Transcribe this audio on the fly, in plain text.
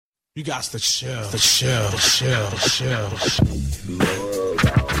You got to chill.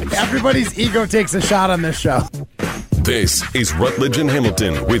 Everybody's ego takes a shot on this show. This is Rutledge and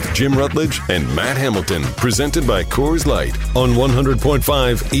Hamilton with Jim Rutledge and Matt Hamilton, presented by Coors Light on 100.5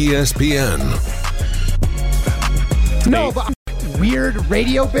 ESPN. No, but weird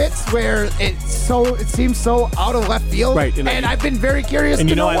radio bits where it seems so out of left field. Right. And I've been very curious and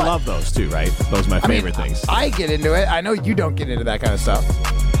to you know I what. love those too, right? Those are my favorite things. I get into it. I know you don't get into that kind of stuff.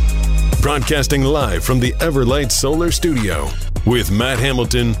 Broadcasting live from the Everlight Solar Studio. With Matt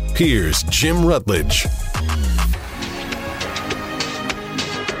Hamilton, here's Jim Rutledge.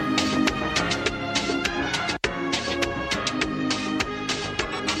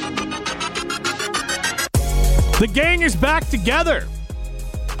 The gang is back together.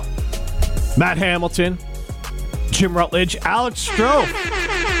 Matt Hamilton, Jim Rutledge, Alec Strofe.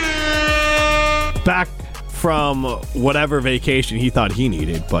 Back from whatever vacation he thought he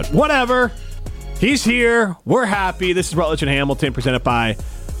needed, but whatever. He's here. We're happy. This is Rutledge and Hamilton, presented by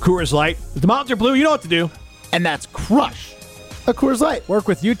Coors Light. If the mountains are blue, you know what to do. And that's crush a Coors Light. Work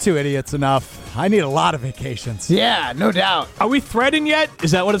with you two idiots enough. I need a lot of vacations. Yeah, no doubt. Are we threading yet?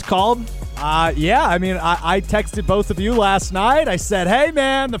 Is that what it's called? Yeah, I mean, I texted both of you last night. I said, hey,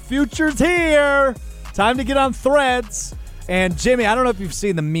 man, the future's here. Time to get on Threads. And, Jimmy, I don't know if you've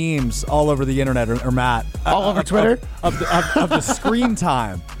seen the memes all over the internet or Matt. All over Twitter? Of the screen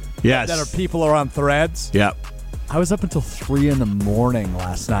time. Yes. That people are on Threads. Yep. I was up until 3 in the morning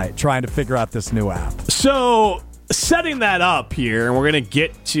last night trying to figure out this new app. So, setting that up here, and we're going to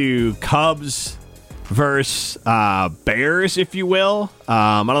get to Cubs versus Bears, if you will.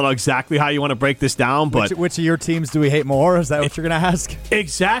 I don't know exactly how you want to break this down, but Which of your teams do we hate more? Is that what you're going to ask?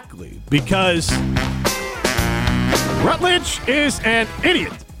 exactly, because Rutledge is an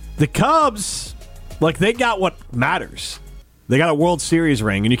idiot. The Cubs, they got what matters. They got a World Series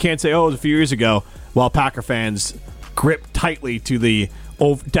ring, and you can't say, oh, it was a few years ago, while Packer fans grip tightly to the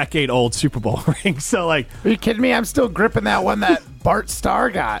decade-old Super Bowl ring. So, are you kidding me? I'm still gripping that one that Bart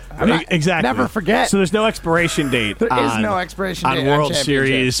Starr got. Exactly. Never forget. So there's no expiration date. There is no expiration date on World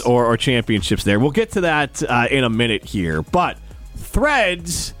Series or championships there. We'll get to that in a minute here. But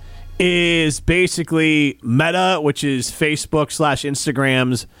Threads is basically Meta, which is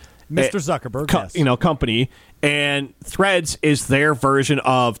Facebook/Instagram's Mr. Zuckerberg, yes. Company. And Threads is their version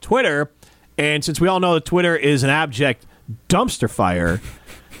of Twitter. And since we all know that Twitter is an abject dumpster fire,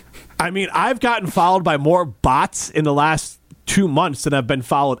 I mean, I've gotten followed by more bots in the last 2 months than I've been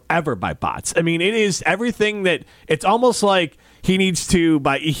followed ever by bots. I mean, it is everything that it's almost like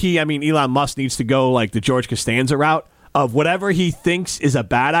Elon Musk needs to go like the George Costanza route of whatever he thinks is a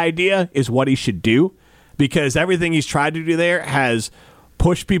bad idea is what he should do, because everything he's tried to do there has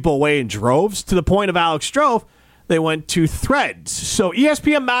pushed people away in droves to the point of Alex Strofe. They went to Threads. So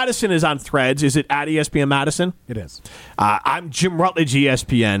ESPN Madison is on Threads. Is it at ESPN Madison? It is. I'm Jim Rutledge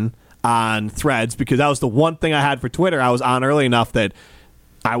ESPN on Threads because that was the one thing I had for Twitter. I was on early enough that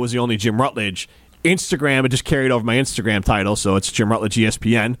I was the only Jim Rutledge. Instagram, it just carried over my Instagram title, so it's Jim Rutledge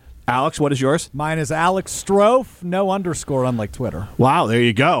ESPN. Alex, what is yours? Mine is Alex Strofe, no underscore, unlike Twitter. Wow, there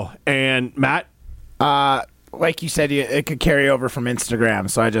you go. And Matt? Like you said, it could carry over from Instagram,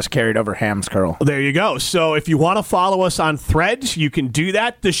 so I just carried over Ham's Curl. There you go. So if you want to follow us on Threads, you can do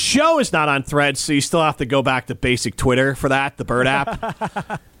that. The show is not on Threads, so you still have to go back to basic Twitter for that, the Bird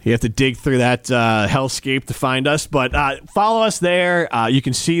app. You have to dig through that hellscape to find us. But follow us there. You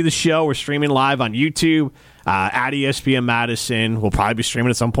can see the show. We're streaming live on YouTube at ESPN Madison. We'll probably be streaming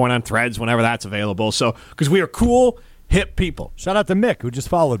at some point on Threads whenever that's available. So because we are cool, hip people. Shout out to Mick, who just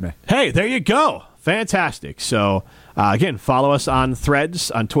followed me. Hey, there you go. Fantastic. So, again, follow us on Threads,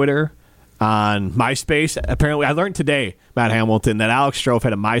 on Twitter, on MySpace. Apparently, I learned today, Matt Hamilton, that Alex Strofe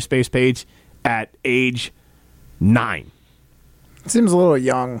had a MySpace page at age 9. Seems a little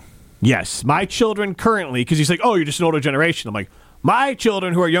young. Yes. My children currently, because he's like, oh, you're just an older generation. I'm like, my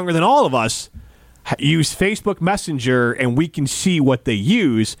children who are younger than all of us use Facebook Messenger, and we can see what they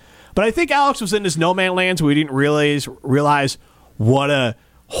use. But I think Alex was in this no man land, so we didn't realize what a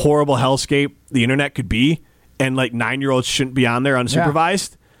horrible hellscape the internet could be, and 9-year-olds shouldn't be on there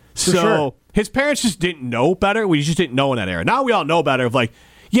unsupervised. Yeah, so sure. His parents just didn't know better. We just didn't know in that era. Now we all know better of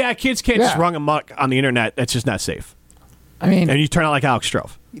kids can't just run amok on the internet. That's just not safe. I mean, and you turn out like Alex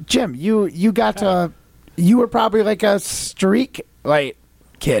Strofe. Jim, you were probably like a streak light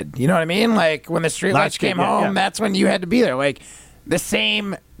kid. You know what I mean? Like when the street lights came home, that's when you had to be there. Like the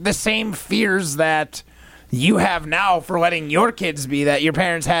same fears that you have now for letting your kids be that your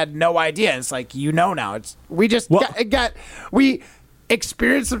parents had no idea. It's like, now it's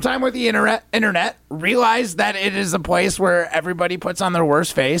experience some time with the internet, realize that it is a place where everybody puts on their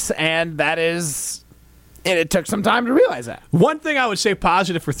worst face, and it took some time to realize that. One thing I would say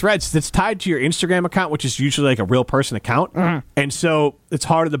positive for Threads is it's tied to your Instagram account, which is usually like a real person account. Mm-hmm. And so it's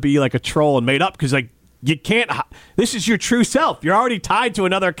harder to be like a troll and made up because like you can't. This is your true self. You're already tied to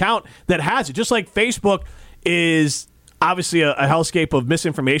another account that has it. Just like Facebook is obviously a hellscape of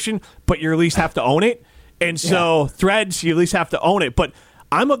misinformation, but you at least have to own it. And so Threads, you at least have to own it. But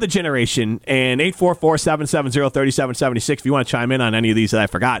I'm of the generation, and 844-770-3776, if you want to chime in on any of these that I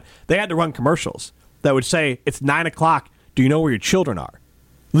forgot, they had to run commercials that would say, it's 9 o'clock, do you know where your children are?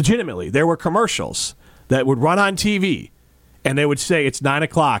 Legitimately, there were commercials that would run on TV, and they would say, it's 9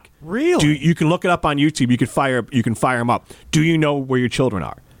 o'clock. Really? You can look it up on YouTube. You can fire them up. Do you know where your children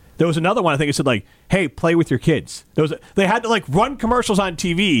are? There was another one, I think it said, like, hey, play with your kids. They had to, like, run commercials on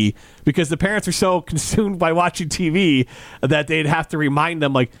TV because the parents were so consumed by watching TV that they'd have to remind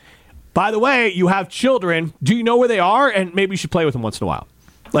them, like, by the way, you have children. Do you know where they are? And maybe you should play with them once in a while.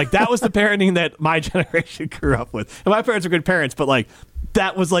 Like, that was the parenting that my generation grew up with. And my parents are good parents, but, like,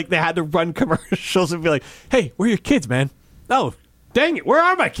 that was, like, they had to run commercials and be like, hey, where are your kids, man? Oh, dang it, where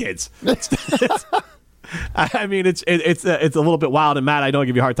are my kids? I mean, it's a little bit wild, and Matt, I don't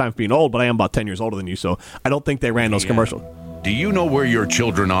give you a hard time for being old, but I am about 10 years older than you, so I don't think they ran those commercials. Do you know where your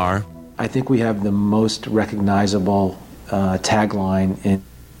children are? I think we have the most recognizable tagline in.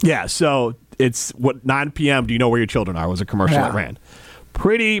 Yeah, so it's 9 p.m. Do you know where your children are? Was a commercial that ran.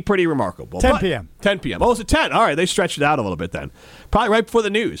 Pretty remarkable. 10 p.m. 10 p.m. Oh, it's at 10. All right, they stretched it out a little bit then. Probably right before the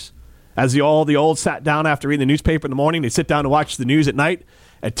news. As the old sat down after reading the newspaper in the morning, they sit down to watch the news at night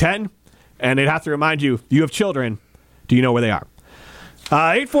at 10. And they'd have to remind you, you have children. Do you know where they are?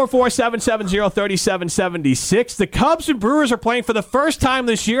 844-770-3776. The Cubs and Brewers are playing for the first time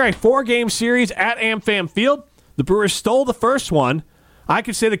this year, a 4-game series at AmFam Field. The Brewers stole the first one. I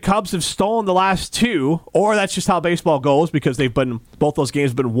could say the Cubs have stolen the last 2, or that's just how baseball goes because both those games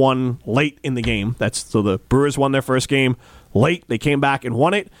have been won late in the game. So the Brewers won their first game late. They came back and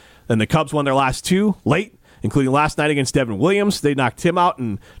won it. Then the Cubs won their last 2 late, including last night against Devin Williams. They knocked him out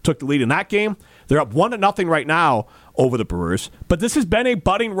and took the lead in that game. They're up 1-0 right now over the Brewers. But this has been a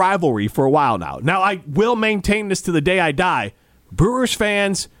budding rivalry for a while now. Now, I will maintain this to the day I die. Brewers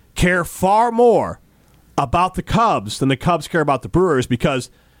fans care far more about the Cubs than the Cubs care about the Brewers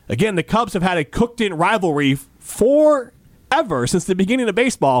because, again, the Cubs have had a cooked-in rivalry forever since the beginning of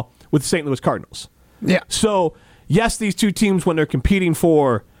baseball with the St. Louis Cardinals. Yeah. So, yes, these two teams, when they're competing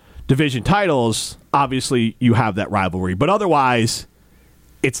for division titles, obviously you have that rivalry. But otherwise,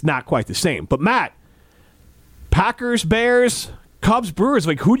 it's not quite the same. But, Matt, Packers, Bears, Cubs, Brewers,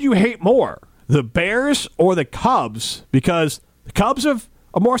 like, who do you hate more? The Bears or the Cubs? Because the Cubs are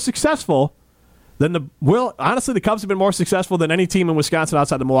more successful than honestly, the Cubs have been more successful than any team in Wisconsin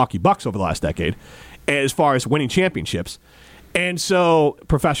outside the Milwaukee Bucks over the last decade as far as winning championships. And so,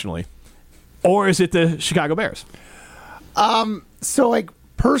 professionally. Or is it the Chicago Bears? So, like,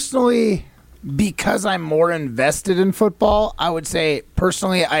 personally, because I'm more invested in football, I would say,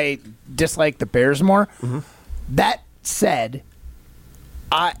 personally, I dislike the Bears more. Mm-hmm. That said,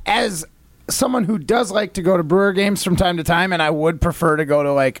 as someone who does like to go to Brewer games from time to time, and I would prefer to go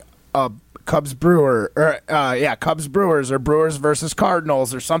to, like, a Cubs Brewers or Brewers versus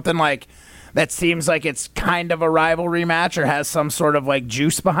Cardinals or something like that seems like it's kind of a rivalry match or has some sort of, like,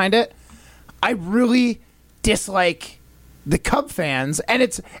 juice behind it. I really dislike the Cub fans, and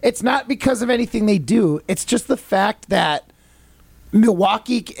it's not because of anything they do. It's just the fact that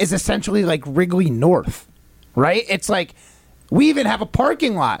Milwaukee is essentially like Wrigley North, right? It's like we even have a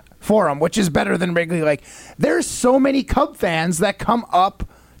parking lot for them, which is better than Wrigley. Like, there's so many Cub fans that come up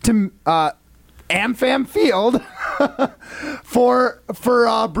to AmFam Field for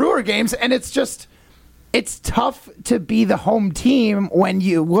Brewer games, and it's tough to be the home team when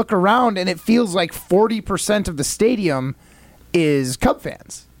you look around and it feels like 40% of the stadium is Cub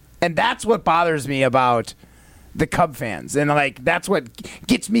fans. And that's what bothers me about the Cub fans. And, like, that's what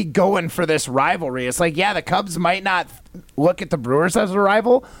gets me going for this rivalry. It's like, yeah, the Cubs might not look at the Brewers as a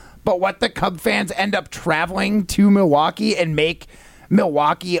rival, but what the Cub fans end up traveling to Milwaukee and make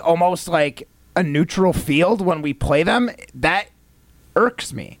Milwaukee almost like a neutral field when we play them, that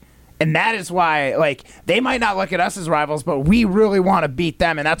irks me. And that is why, like, they might not look at us as rivals, but we really want to beat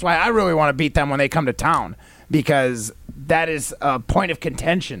them. And that's why I really want to beat them when they come to town, because that is a point of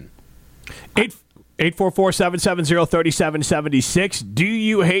contention. 844-770-3776. Do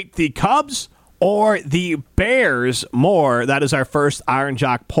you hate the Cubs or the Bears more? That is our first Iron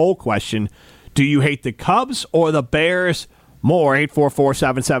Jock poll question. Do you hate the Cubs or the Bears more?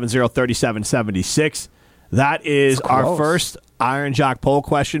 844-770-3776. That is our first Iron Jock poll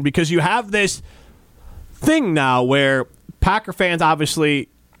question, because you have this thing now where Packer fans, obviously,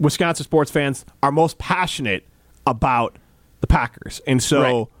 Wisconsin sports fans, are most passionate about the Packers. And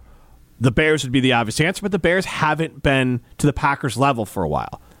so the Bears would be the obvious answer, but the Bears haven't been to the Packers level for a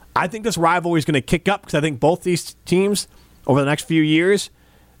while. I think this rivalry is going to kick up because I think both these teams over the next few years,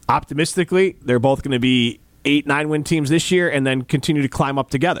 optimistically, they're both going to be 8-9 win teams this year and then continue to climb up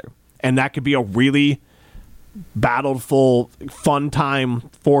together. And that could be a really battleful, fun time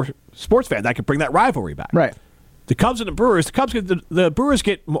for sports fans. That could bring that rivalry back. Right. The Cubs and the Brewers. The Brewers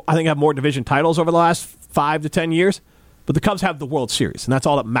get, I think, have more division titles over the last 5 to 10 years, but the Cubs have the World Series, and that's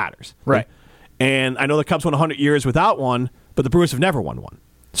all that matters. Right. And I know the Cubs won 100 years without one, but the Brewers have never won one.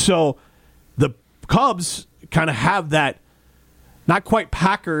 So the Cubs kind of have that, not quite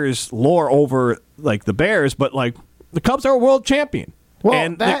Packers lore over like the Bears, but like the Cubs are a world champion. Well,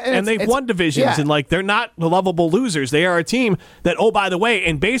 and they've won divisions, yeah. and like they're not the lovable losers. They are a team that, oh, by the way,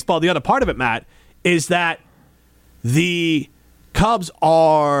 in baseball, the other part of it, Matt, is that the Cubs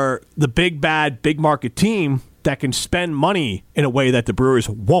are the big, bad, big market team that can spend money in a way that the Brewers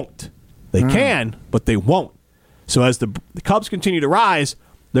won't. They can, but they won't. So as the Cubs continue to rise,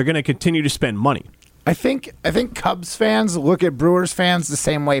 they're going to continue to spend money. I think Cubs fans look at Brewers fans the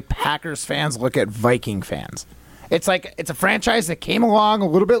same way Packers fans look at Viking fans. It's like it's a franchise that came along a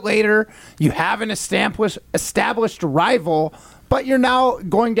little bit later. You have an established rival, but you're now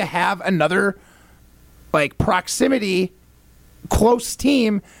going to have another like proximity close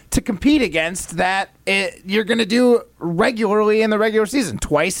team to compete against that you're going to do regularly in the regular season,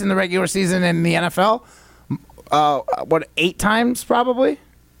 twice in the regular season in the NFL. 8 times probably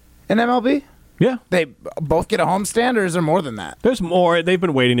in MLB? Yeah. They both get a homestand, or is there more than that? There's more. They've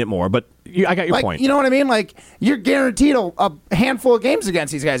been waiting it more, but I got your point. You know what I mean? Like, you're guaranteed a handful of games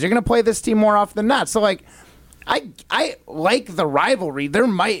against these guys. You're going to play this team more often than not. So, like, I like the rivalry. There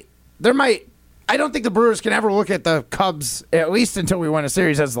might. I don't think the Brewers can ever look at the Cubs, at least until we win a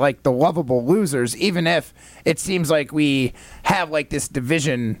series, as like the lovable losers. Even if it seems like we have like this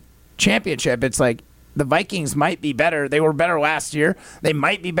division championship, it's like the Vikings might be better. They were better last year. They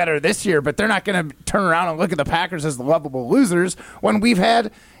might be better this year, but they're not going to turn around and look at the Packers as the lovable losers when we've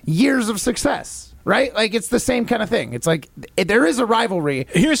had years of success, right? Like, it's the same kind of thing. It's like there is a rivalry,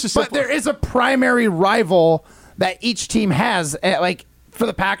 but there is a primary rival that each team has. Like, for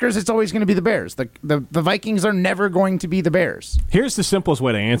the Packers, it's always going to be the Bears. The Vikings are never going to be the Bears. Here's the simplest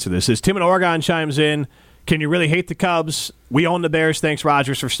way to answer this. Is Tim in Oregon chimes in, can you really hate the Cubs? We own the Bears. Thanks,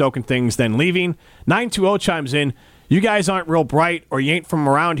 Rogers, for stoking things, then leaving. 920 chimes in, you guys aren't real bright, or you ain't from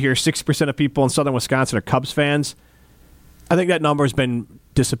around here. 60% of people in southern Wisconsin are Cubs fans. I think that number's been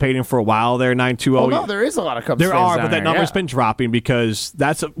dissipating for a while there, 920. Well, no, there is a lot of Cubs fans. There are, but that number's been dropping because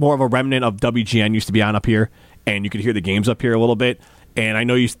that's more of a remnant of WGN used to be on up here, and you could hear the games up here a little bit. And I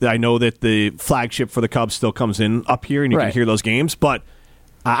know that the flagship for the Cubs still comes in up here, and you can hear those games. But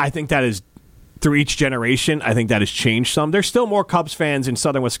I think that is, through each generation, I think that has changed some. There's still more Cubs fans in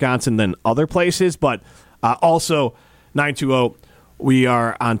southern Wisconsin than other places, but also 920, we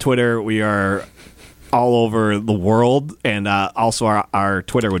are on Twitter. We are all over the world, and also our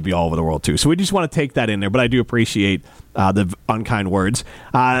Twitter would be all over the world too. So we just want to take that in there, but I do appreciate the unkind words.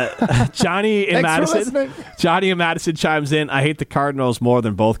 Johnny in Madison chimes in, I hate the Cardinals more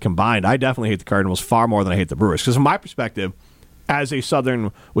than both combined. I definitely hate the Cardinals far more than I hate the Brewers, because from my perspective, as a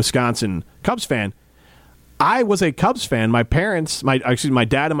southern Wisconsin Cubs fan, I was a Cubs fan. My parents, my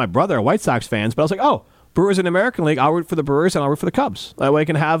dad and my brother are White Sox fans, but I was like, oh, Brewers in the American League, I'll root for the Brewers and I'll root for the Cubs. That way I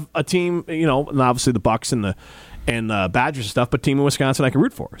can have a team, and obviously the Bucks and the Badgers and stuff, but team in Wisconsin I can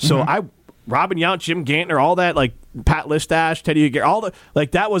root for. So Robin Yount, Jim Gantner, all that, like Pat Listash, Teddy Aguirre, all the,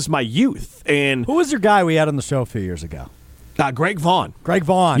 like, that was my youth. And who was your guy we had on the show a few years ago? Greg Vaughn. Greg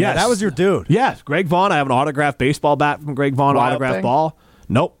Vaughn. Yes. Yeah, that was your dude. Yes, Greg Vaughn. I have an autographed baseball bat from Greg Vaughn, autographed ball.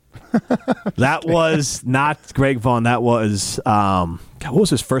 Nope. That was not Greg Vaughn. That was, what was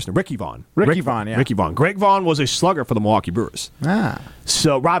his first name? Ricky Vaughn. Ricky Vaughn, yeah. Ricky Vaughn. Greg Vaughn was a slugger for the Milwaukee Brewers.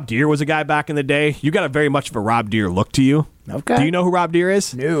 So Rob Deere was a guy back in the day. You got a very much of a Rob Deere look to you. Okay. Do you know who Rob Deere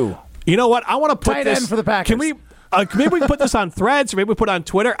is? No. You know what? I want to put tight this end for the Packers. Can we? Maybe we can put this on Threads, or maybe we put it on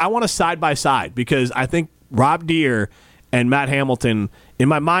Twitter. I want a side by side, because I think Rob Deere and Matt Hamilton, in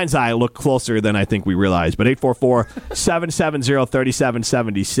my mind's eye, look closer than I think we realize. But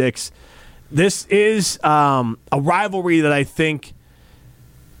 844-770-3776. This is a rivalry that I think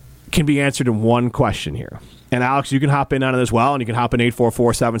can be answered in one question here. And Alex, you can hop in on it as well, and you can hop in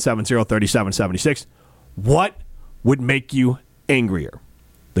 844-770-3776. What would make you angrier?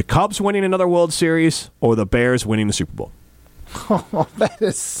 The Cubs winning another World Series or the Bears winning the Super Bowl? Oh, that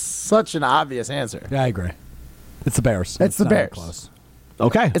is such an obvious answer. Yeah, I agree. It's the Bears. It's the not Bears. Close.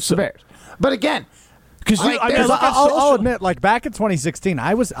 Okay. It's the Bears. But again, because I'll admit, like back in 2016,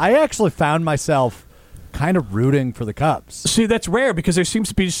 I actually found myself kind of rooting for the Cubs. See, that's rare because there seems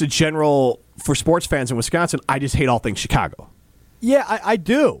to be just a general, for sports fans in Wisconsin, I just hate all things Chicago. Yeah, I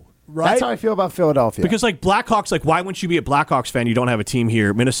do. Right? that's how I feel about Philadelphia. Because, like, Blackhawks, like, why wouldn't you be a Blackhawks fan? You don't have a team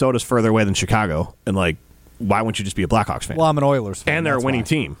here. Minnesota's further away than Chicago. And, like, why wouldn't you just be a Blackhawks fan? Well, I'm an Oilers fan. And they're a that's winning why.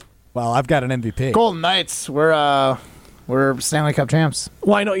 team. Well, I've got an MVP. Golden Knights, we're Stanley Cup champs.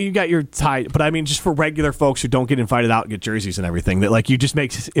 Well, I know you got your tie, but I mean, just for regular folks who don't get invited out and get jerseys and everything, that, like, you just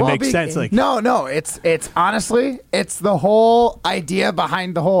makes sense. Like, no, it's honestly, it's the whole idea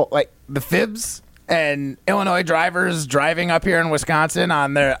behind the whole, like, the fibs and Illinois drivers driving up here in Wisconsin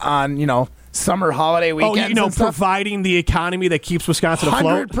on summer holiday weekends. Oh, providing the economy that keeps Wisconsin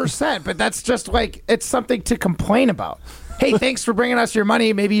afloat. 100%, but that's just like, it's something to complain about. Hey, thanks for bringing us your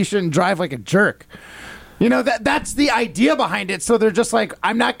money. Maybe you shouldn't drive like a jerk. That's the idea behind it. So they're just like,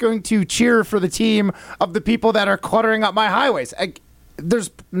 I'm not going to cheer for the team of the people that are cluttering up my highways. There's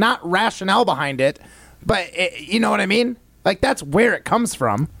not rationale behind it, but you know what I mean? Like, that's where it comes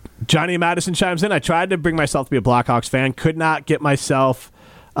from. Johnny Madison chimes in. I tried to bring myself to be a Blackhawks fan. Could not get myself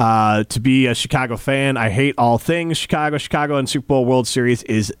to be a Chicago fan. I hate all things Chicago. Chicago and Super Bowl World Series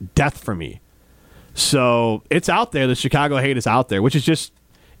is death for me. So it's out there. The Chicago hate is out there, which is just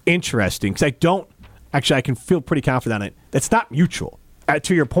interesting because I can feel pretty confident on it. It's not mutual.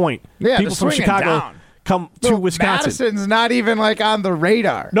 To your point, Yeah, people from Chicago come to Wisconsin. Madison's not even like on the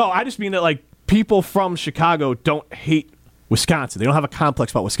radar. No, I just mean that, like, people from Chicago don't hate Wisconsin. They don't have a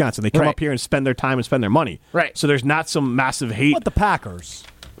complex about Wisconsin. They come up here and spend their time and spend their money. Right. So there's not some massive hate. What the Packers?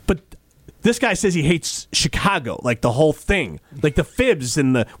 But this guy says he hates Chicago, like the whole thing, like the fibs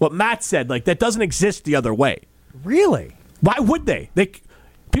and what Matt said. Like, that doesn't exist the other way. Really? Why would they?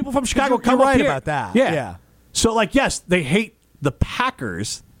 People from Chicago come you're up right here. about that. Yeah. So, like, yes, they hate the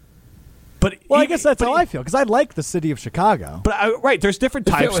Packers, but Well, I guess that's how I feel because I like the city of Chicago. But there's different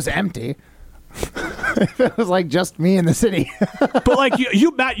types. If it was empty. If it was like just me in the city. But like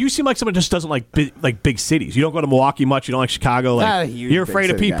you, Matt, you seem like someone who just doesn't like big cities. You don't go to Milwaukee much. You don't like Chicago. Like, you're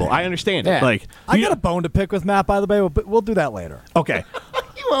afraid of people. Guy. I understand Yeah. it. Like, I got a bone to pick with Matt, by the way, but we'll do that later. Okay.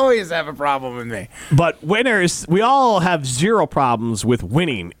 You always have a problem with me. But winners, we all have zero problems with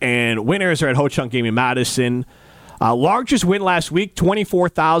winning, and winners are at Ho Chunk Gaming Madison. Largest win last week,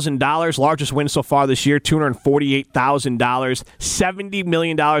 $24,000. Largest win so far this year, $248,000. $70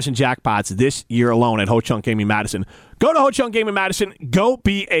 million in jackpots this year alone at Ho Chunk Gaming Madison. Go to Ho Chunk Gaming Madison. Go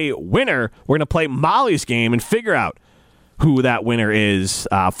be a winner. We're going to play Molly's game and figure out who that winner is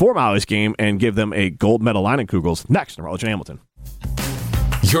for Molly's game and give them a gold medal line in Kugels next in Rutledge and Hamilton.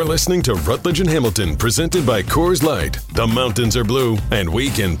 You're listening to Rutledge and Hamilton, presented by Coors Light. The mountains are blue, and we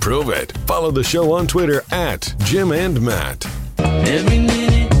can prove it. Follow the show on Twitter at Jim and Matt. Every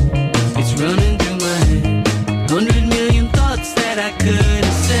minute, it's running through my head. 100 million thoughts that I could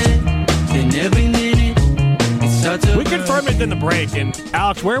have said. Then every minute, it starts over. We confirmed it in the break, and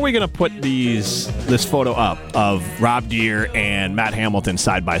Alex, where are we going to put this photo up of Rob Deere and Matt Hamilton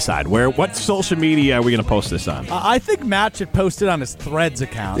side by side? What social media are we going to post this on? I think Matt should post it on his Threads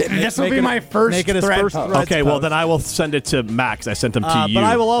account. This will be my first Make it his Thread first post. Threads Okay, well post. then I will send it to Matt because I sent them to you. But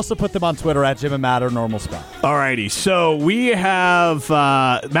I will also put them on Twitter at Jim and Matt or normal spell. Alrighty, so we have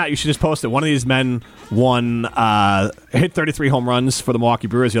Matt. You should just post it. One of these men hit 33 home runs for the Milwaukee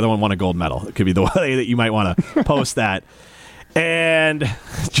Brewers. The other one won a gold medal. It could be the way that you might want to post that. And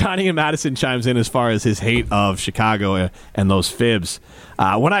Johnny and Madison chimes in as far as his hate of Chicago and those fibs.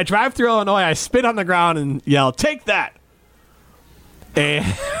 When I drive through Illinois, I spit on the ground and yell, "Take that!" And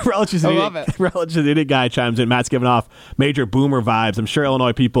Relish's an idiot guy chimes in. Matt's giving off major boomer vibes. I'm sure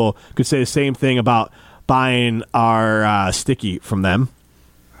Illinois people could say the same thing about buying our sticky from them.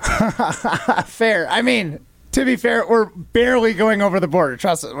 Fair. I mean, to be fair, we're barely going over the border.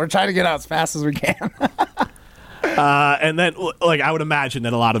 Trust us. We're trying to get out as fast as we can. And then, like, I would imagine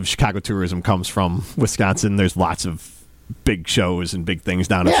that a lot of Chicago tourism comes from Wisconsin. There's lots of big shows and big things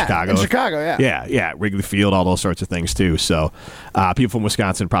down in Chicago. In Chicago, Yeah, Wrigley Field, all those sorts of things, too. So people from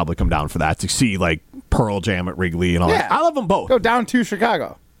Wisconsin probably come down for that to see, like, Pearl Jam at Wrigley and all that. I love them both. Go down to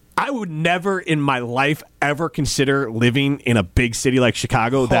Chicago. I would never in my life ever consider living in a big city like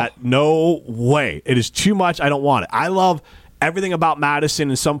Chicago. That no way. It is too much. I don't want it. I love everything about Madison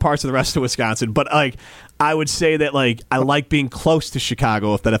and some parts of the rest of Wisconsin, but like I would say that like I like being close to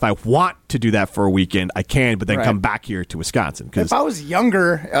Chicago. If I want to do that for a weekend, I can, but then come back here to Wisconsin. If I was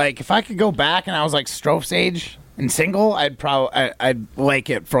younger, like if I could go back and I was like Stroph's age, single, I'd like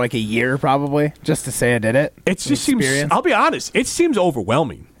it for like a year probably just to say I did it. It just seems. I'll be honest. It seems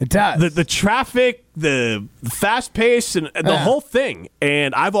overwhelming. It does. The traffic, the fast pace, and the whole thing.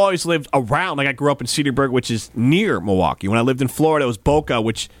 And I've always lived around. Like I grew up in Cedarburg, which is near Milwaukee. When I lived in Florida, it was Boca,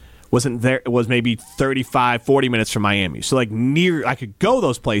 which wasn't there. It was maybe 35, 40 minutes from Miami. So like near, I could go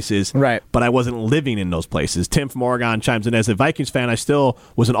those places, right? But I wasn't living in those places. Tim from Oregon chimes in, as a Vikings fan, I still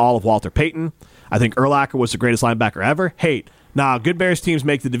was in awe of Walter Payton. I think Urlacher was the greatest linebacker ever. Hey, good Bears teams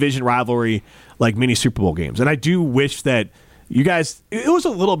make the division rivalry like mini Super Bowl games. And I do wish that you guys, it was a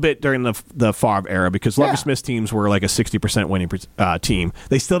little bit during the Favre era because Lovie Smith's teams were like a 60% winning team.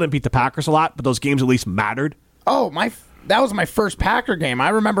 They still didn't beat the Packers a lot, but those games at least mattered. Oh, that was my first Packer game. I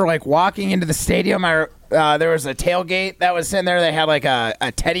remember like walking into the stadium. There was a tailgate that was sitting there. They had like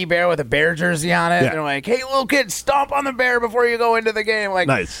a teddy bear with a Bear jersey on it. Yeah. They're like, "Hey, little kid, stomp on the bear before you go into the game." Like,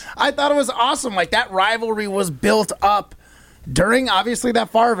 nice. I thought it was awesome. Like that rivalry was built up during obviously that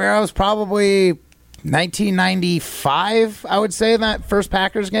Favre era. Was probably 1995. I would say that first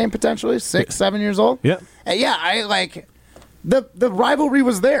Packers game potentially 6, 7 years old. Yeah, and yeah. I like the rivalry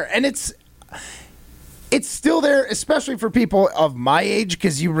was there, and it's still there, especially for people of my age,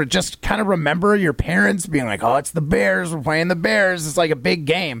 because you just kind of remember your parents being like, "Oh, it's the Bears. We're playing the Bears." It's like a big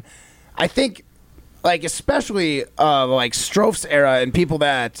game. I think, like especially like Stroph's era and people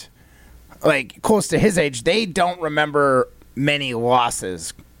that like close to his age, they don't remember many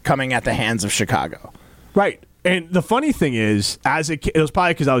losses coming at the hands of Chicago. Right. And the funny thing is, as a kid, it was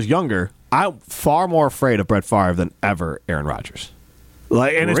probably because I was younger. I'm far more afraid of Brett Favre than ever Aaron Rodgers.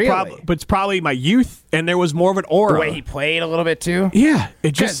 Like, and really? It's probably my youth, and there was more of an aura. The way he played a little bit too. Yeah,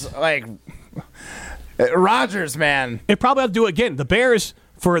 it just like Rodgers, man. It probably had to do it again. The Bears,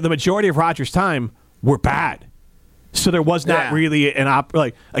 for the majority of Rodgers' time, were bad, so there was not really an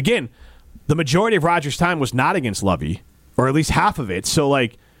again. The majority of Rodgers' time was not against Lovey, or at least half of it. So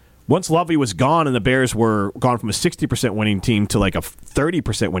like, once Lovey was gone, and the Bears were gone from a 60% winning team to like a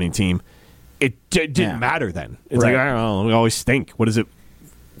 30% winning team, it didn't matter then. It's like, I don't know, we always stink. What is it?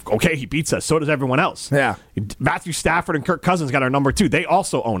 Okay, he beats us. So does everyone else. Yeah, Matthew Stafford and Kirk Cousins got our number 2. They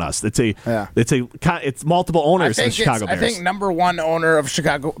also own us. It's multiple owners of the Chicago Bears. I think number 1 owner of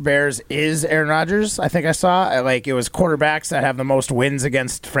Chicago Bears is Aaron Rodgers. I think I saw like it was quarterbacks that have the most wins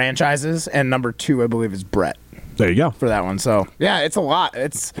against franchises, and number 2 I believe is Brett. There you go for that one. So yeah, it's a lot.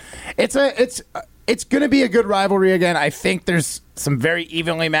 It's going to be a good rivalry again. I think there's some very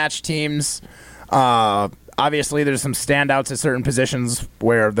evenly matched teams. Obviously, there's some standouts at certain positions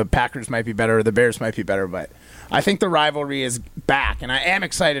where the Packers might be better or the Bears might be better, but I think the rivalry is back, and I am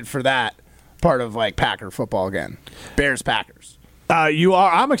excited for that part of like Packer football again. Bears-Packers. You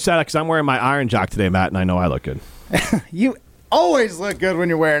are. I'm excited because I'm wearing my Iron Jock today, Matt, and I know I look good. You always look good when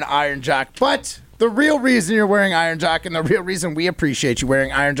you're wearing Iron Jock, but the real reason you're wearing Iron Jock and the real reason we appreciate you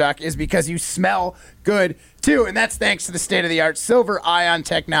wearing Iron Jock is because you smell good too, and that's thanks to the state-of-the-art Silver Ion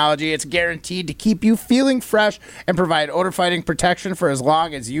technology. It's guaranteed to keep you feeling fresh and provide odor-fighting protection for as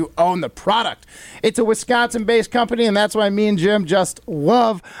long as you own the product. It's a Wisconsin-based company, and that's why me and Jim just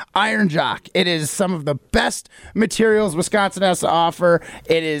love Iron Jock. It is some of the best materials Wisconsin has to offer.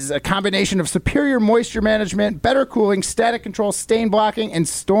 It is a combination of superior moisture management, better cooling, static control, stain blocking, and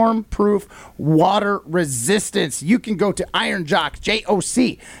storm-proof water resistance. You can go to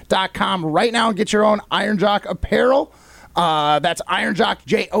ironjockjoc.com right now and get your own Iron Jock apparel. That's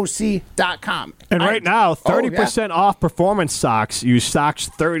ironjockjoc.com. And right now, 30% off performance socks. Use socks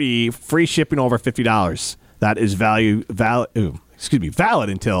 30, free shipping over $50. That is valid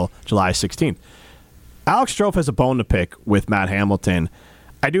until July 16th. Alex Strofe has a bone to pick with Matt Hamilton.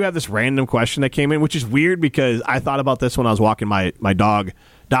 I do have this random question that came in, which is weird because I thought about this when I was walking my dog,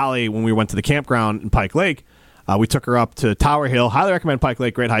 Dolly, when we went to the campground in Pike Lake. We took her up to Tower Hill. Highly recommend Pike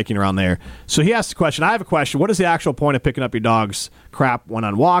Lake. Great hiking around there. So he asked the question. I have a question. What is the actual point of picking up your dog's crap when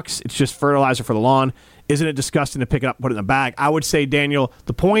on walks? It's just fertilizer for the lawn. Isn't it disgusting to pick it up and put it in a bag? I would say, Daniel,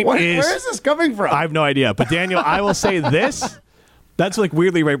 the point is... Where is this coming from? I have no idea. But, Daniel, I will say this. That's like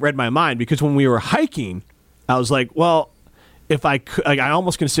weirdly read my mind because when we were hiking, I was like, well, if I could... Like, I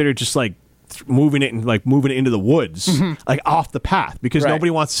almost considered just like moving it into the woods, like off the path because nobody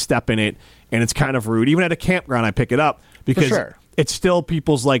wants to step in it. And it's kind of rude. Even at a campground, I pick it up because it's still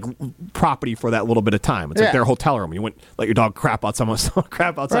people's like property for that little bit of time. It's like their hotel room. You wouldn't let your dog crap outside someone's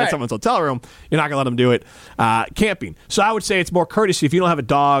hotel room. You're not gonna let them do it camping. So I would say it's more courtesy. If you don't have a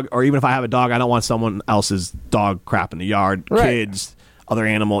dog, or even if I have a dog, I don't want someone else's dog crap in the yard. Kids, other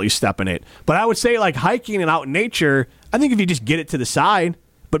animal, you step in it. But I would say like hiking and out in nature. I think if you just get it to the side.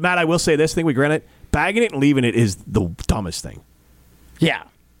 But Matt, I will say this thing. We granted bagging it and leaving it is the dumbest thing. Yeah.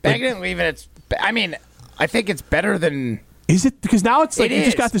 Bagging it and leaving it, I mean, I think it's better than. Is it? Because now it's like you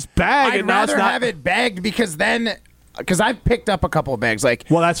just got this bag. I'd rather have it bagged because I've picked up a couple of bags. Like,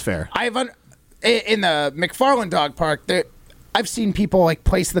 well, that's fair. In the McFarland Dog Park, I've seen people like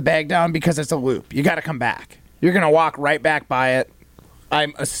place the bag down because it's a loop. You got to come back. You're gonna walk right back by it.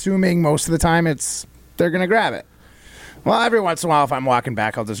 I'm assuming most of the time they're gonna grab it. Well, every once in a while, if I'm walking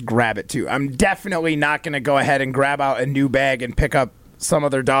back, I'll just grab it too. I'm definitely not gonna go ahead and grab out a new bag and pick up some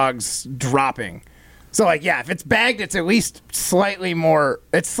other dog's dropping. So, like, yeah, if it's bagged, it's at least slightly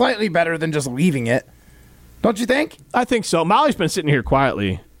better than just leaving it. Don't you think? I think so. Molly's been sitting here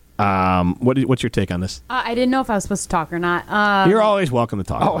quietly. What's your take on this? I didn't know if I was supposed to talk or not. You're always welcome to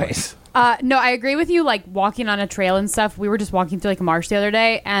talk. Always. No, I agree with you, like, walking on a trail and stuff. We were just walking through, like, a marsh the other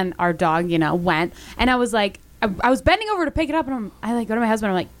day, and our dog, went. And I was like, I was bending over to pick it up, and I go to my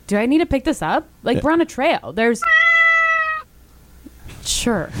husband, I'm like, do I need to pick this up? Like, we're on a trail.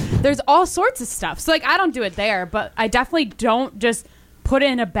 Sure. There's all sorts of stuff. So, like, I don't do it there, but I definitely don't just put it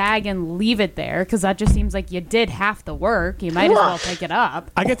in a bag and leave it there because that just seems like you did half the work. You might as well pick it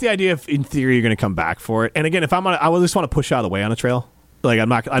up. I get the idea if, in theory, you're going to come back for it. And again, if I just want to push out of the way on a trail. Like, I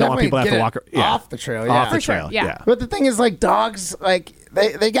don't want people to have to walk off the trail. Yeah. Off the For sure, trail. yeah. But the thing is, like, dogs, like,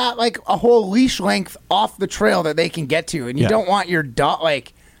 they got, like, a whole leash length off the trail that they can get to. And you don't want your dog,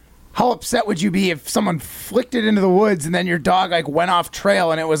 like, how upset would you be if someone flicked it into the woods and then your dog, like, went off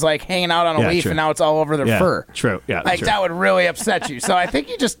trail and it was, like, hanging out on a leaf and now it's all over their fur? True. Yeah. Like, true. that would really upset you. So I think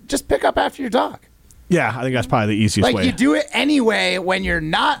you just pick up after your dog. Yeah, I think that's probably the easiest way. Like, you do it anyway when you're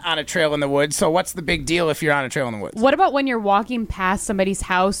not on a trail in the woods, so what's the big deal if you're on a trail in the woods? What about when you're walking past somebody's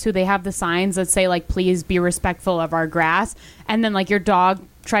house who they have the signs that say, like, please be respectful of our grass, and then, like, your dog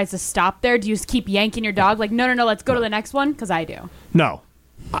tries to stop there? Do you just keep yanking your dog? Like, no, let's go to the next one? Because I do. No.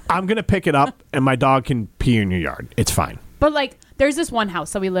 I'm going to pick it up, and my dog can pee in your yard. It's fine. But, like, there's this one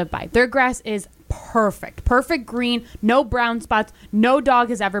house that we live by. Their grass is perfect green, no brown spots. No dog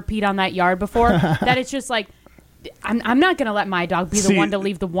has ever peed on that yard before. That it's just like, I'm not going to let my dog be the one to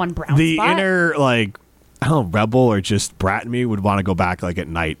leave the one brown spot. The inner, like, I don't know, rebel or just brat in me would want to go back, like, at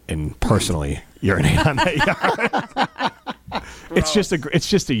night and personally urinate on that yard. It's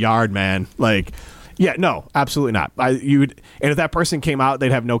just a yard, man. Like, yeah, no, absolutely not. And if that person came out,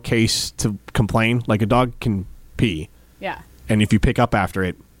 they'd have no case to complain. Like, a dog can pee. Yeah. And if you pick up after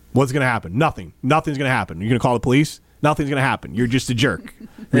it, what's going to happen? Nothing. Nothing's going to happen. You're going to call the police? Nothing's going to happen. You're just a jerk.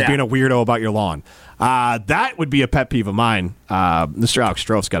 You're being a weirdo about your lawn. That would be a pet peeve of mine. Mr. Alex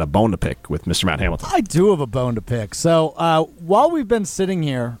Stroh's got a bone to pick with Mr. Matt Hamilton. I do have a bone to pick. So while we've been sitting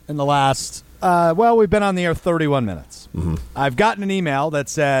here in the last, we've been on the air 31 minutes. Mm-hmm. I've gotten an email that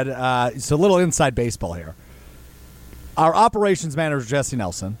said, it's a little inside baseball here. Our operations manager, Jesse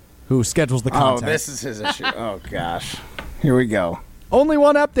Nelson, who schedules the content. Oh, this is his issue. Oh, gosh. Here we go. Only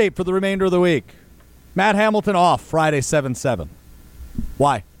one update for the remainder of the week. Matt Hamilton off Friday 7/7.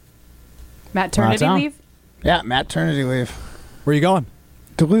 Why? Maternity leave? Yeah, maternity leave. Where are you going?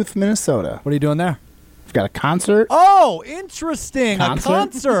 Duluth, Minnesota. What are you doing there? We've got a concert. Oh, interesting. Concert? A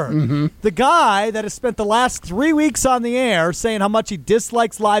concert. Mm-hmm. The guy that has spent the last 3 weeks on the air saying how much he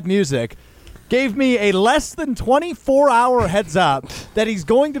dislikes live music gave me a less than 24-hour heads up that he's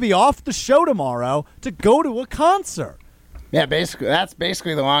going to be off the show tomorrow to go to a concert. Yeah, basically, that's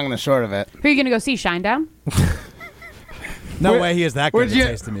basically the long and the short of it. Who are you going to go see? Shinedown? No way he is that good at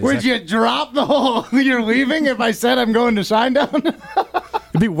taste of music. Would you drop the whole you're leaving if I said I'm going to Shinedown?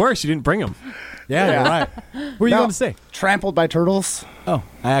 It'd be worse. You didn't bring him. Yeah, you're right. Who are you going to see? Trampled by Turtles. Oh,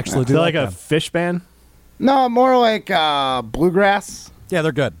 I actually do like a them. fish band? No, more like bluegrass. Yeah,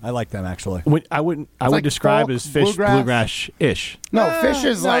 they're good. I like them, actually. I would like describe folk, as fish bluegrass-ish. No, fish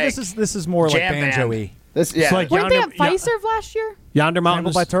is like this is more like jam band. banjo-y. This, yeah. So like Weren't they at Fiserv last year? Yonder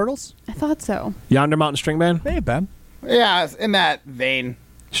Mountain by Turtles? I thought so. Yonder Mountain String Band? May have been. Yeah, in that vein.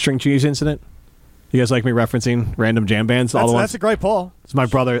 String Cheese Incident? You guys like me referencing random jam bands? That's a great poll. It's my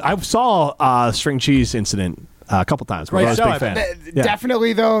brother. I saw String Cheese Incident a couple times. My brother's a big fan.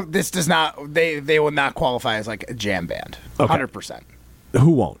 Definitely, though, this does not. They will not qualify as like a jam band. 100%.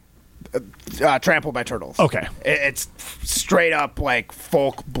 Who won't? Trampled by Turtles. Okay. It's straight up like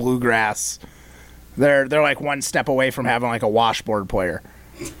folk bluegrass. They're like one step away from having like a washboard player.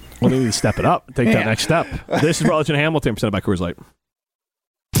 Well, they need to step it up. Take that next step. This is Rutledge and Hamilton, presented by Coors Light.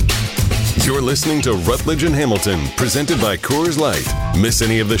 You're listening to Rutledge and Hamilton, presented by Coors Light. Miss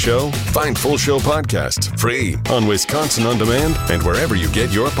any of the show? Find full show podcasts free on Wisconsin On Demand and wherever you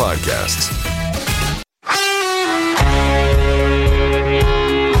get your podcasts.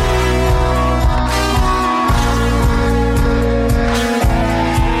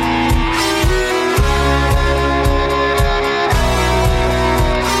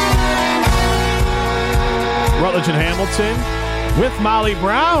 Hamilton with Molly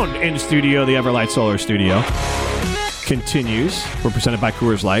Brown in studio. The Everlight Solar Studio continues. We're presented by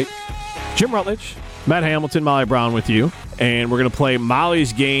Coors Light. Jim Rutledge, Matt Hamilton, Molly Brown with you. And we're going to play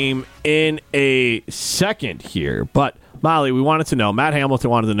Molly's game in a second here. But, Molly, we wanted to know, Matt Hamilton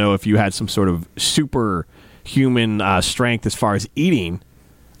wanted to know if you had some sort of superhuman strength as far as eating,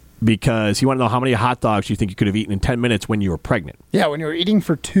 because he wanted to know how many hot dogs you think you could have eaten in 10 minutes when you were pregnant. Yeah, when you were eating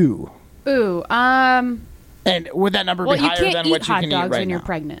for 2. Ooh, And would that number be you higher can't than eat what you hot can dogs eat right when you're now?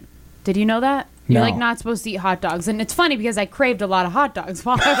 pregnant. Did you know that? You're No. like not supposed to eat hot dogs. And it's funny because I craved a lot of hot dogs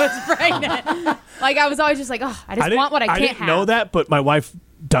while I was pregnant. Like I was always just like, oh, I just want what I can't have. I didn't know that, but my wife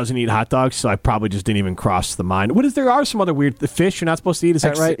doesn't eat hot dogs, so I probably just didn't even cross the mind. There are some other weird fish you're not supposed to eat, is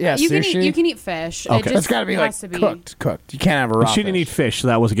that right? Yeah, You sushi. can eat fish. Okay. It just It's got to be like has to be. cooked. You can't have a raw But she didn't fish. eat fish, so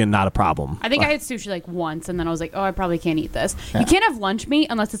that was, again, not a problem. I think I had sushi like once, and then I was like, oh, I probably can't eat this. You can't have lunch meat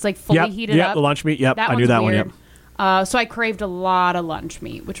unless it's like fully heated up. Yep, the lunch meat, yep. I knew one's that weird. one, yep. So I craved a lot of lunch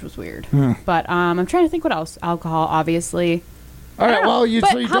meat, which was weird. But I'm trying to think what else. Alcohol, obviously. All right, well,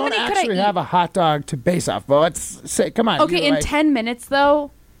 But so you how don't many could I actually eat? have a hot dog to base off. Well, let's say, come on. Okay, you're in like- 10 minutes, though,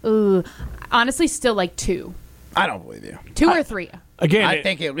 honestly, still like 2. I don't believe you. 2 or 3. Again, I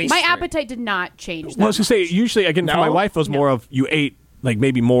think at least My 3. appetite did not change. Well, I was going to say, usually, again, for my No? wife, it was more of you ate like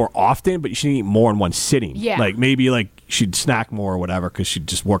maybe more often, but you shouldn't eat more in one sitting. Yeah. Like maybe like she'd snack more or whatever because she'd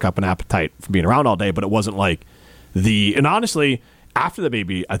just work up an appetite from being around all day, but it wasn't like and honestly, after the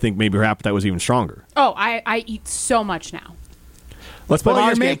baby, I think maybe her appetite was even stronger. Oh, I eat so much now. Let's play Well,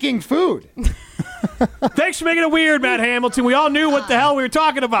 you're Molly's game. making food. Thanks for making it weird, Matt Hamilton. We all knew what the hell we were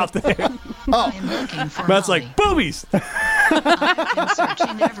talking about there. I'm looking for Matt's Molly. like, boobies. I've been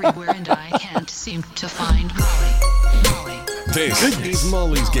searching everywhere and I can't seem to find Molly. This is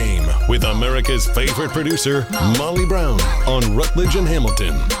Molly's Game with America's favorite producer, Molly Brown, on Rutledge and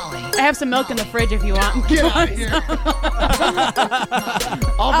Hamilton. I have some milk in the fridge if you want. Get out of here.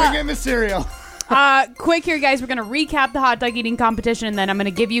 I'll bring in the cereal. Quick here, guys. We're going to recap the hot dog eating competition, and then I'm going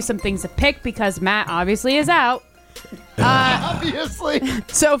to give you some things to pick because Matt obviously is out. Obviously.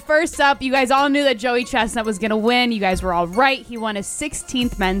 So first up, you guys all knew that Joey Chestnut was going to win. You guys were all right. He won his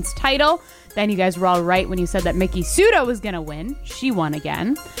 16th men's title. Then you guys were all right when you said that Mickey Sudo was going to win. She won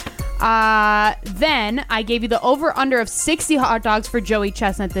again. Then I gave you the over-under of 60 hot dogs for Joey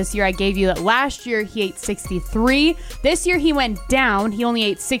Chestnut this year. I gave you that last year he ate 63. This year he went down. He only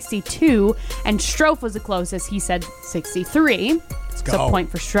ate 62. And Strofe was the closest. He said 63. So point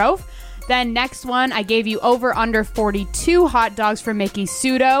for Strofe. Then next one, I gave you over under 42 hot dogs for Mickey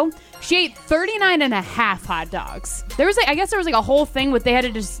Sudo. She ate 39 and a half hot dogs. I guess there was like a whole thing with they had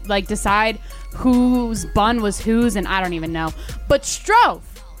to just like decide whose bun was whose, and I don't even know. But Strofe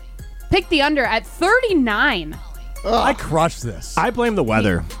picked the under at 39. I crushed this. I blame the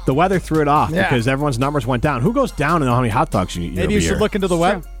weather. The weather threw it off Yeah. because everyone's numbers went down. Who goes down and know how many hot dogs you eat? Maybe you should look into the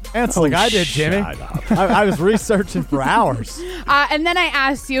web. Answer like I did, Jimmy. shut up. I was researching for hours. And then I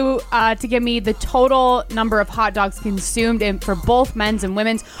asked you to give me the total number of hot dogs consumed for both men's and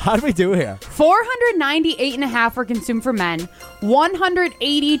women's. How do we do here? 498 and a half were consumed for men.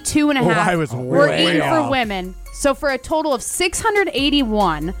 182 and a half I was were way eaten for off. women. So for a total of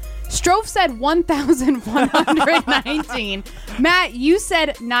 681. Strofe said 1,119. Matt, you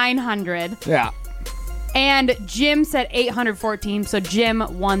said 900. Yeah. And Jim said 814, so Jim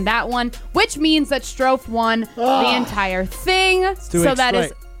won that one, which means that Strofe won the entire thing. 2 So weeks that is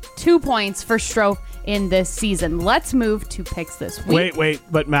straight. 2 points for Strofe in this season. Let's move to picks this week. Wait,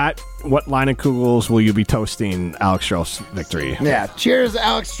 but Matt, what line of Kugels will you be toasting Alex Strauss' victory? Yeah. Cheers,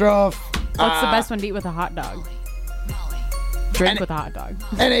 Alex Strofe. What's the best one to eat with a hot dog? Drink with a hot dog.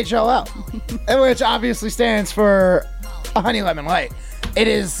 NHLL, which obviously stands for a honey lemon light. It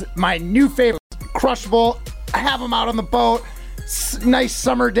is my new favorite. Crushable. I have them out on the boat. Nice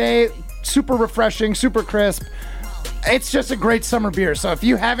summer day. Super refreshing. Super crisp. It's just a great summer beer. So if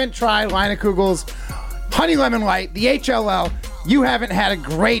you haven't tried Line of Kugel's Honey Lemon Light, the HLL, you haven't had a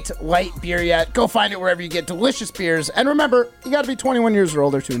great light beer yet. Go find it wherever you get delicious beers. And remember, you got to be 21 years or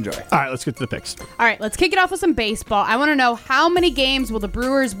older to enjoy. All right, let's get to the picks. All right, let's kick it off with some baseball. I want to know how many games will the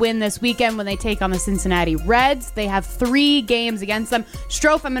Brewers win this weekend when they take on the Cincinnati Reds? They have 3 games against them.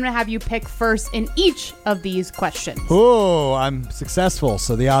 Strofe, I'm going to have you pick first in each of these questions. Ooh, I'm successful,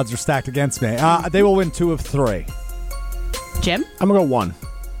 so the odds are stacked against me. They will win 2 of 3. Jim? I'm going to go 1.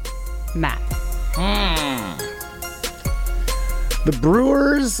 Matt? The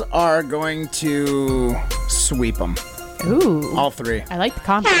Brewers are going to sweep them. Ooh. All 3. I like the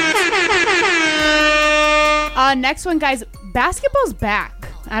confidence. Next one, guys. Basketball's back.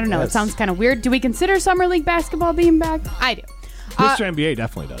 I don't know. It Yes. sounds kind of weird. Do we consider Summer League basketball being back? I do. Mr. NBA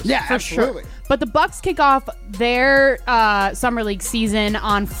definitely does. Yeah, For absolutely. sure. But the Bucks kick off their summer league season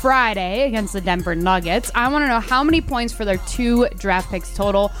on Friday against the Denver Nuggets. I want to know how many points for their 2 draft picks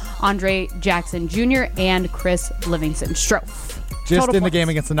total: Andre Jackson Jr. and Chris Livingston Strofe. Just Total in the points. game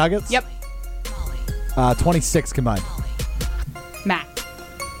against the Nuggets? Yep. 26 combined. Matt.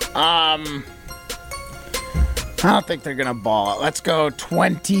 I don't think they're gonna ball it. Let's go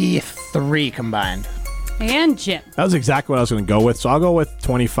 23 combined. And Jim. That was exactly what I was going to go with, so I'll go with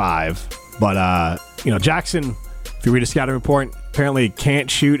 25. But, Jackson, if you read a scouting report, apparently can't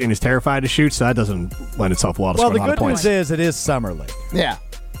shoot and is terrified to shoot, so that doesn't lend itself well to Well, score the a lot of good points. news is it is summer league. Yeah,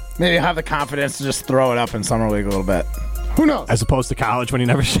 maybe have the confidence to just throw it up in summer league a little bit. Who knows? As opposed to college when you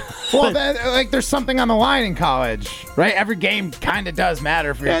never shot. Well, there's something on the line in college, right? Every game kind of does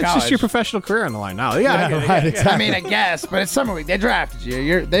matter for your It's college. just your professional career on the line now. Yeah, I get it, right, yeah. exactly. I mean, I guess, but it's summer week. They drafted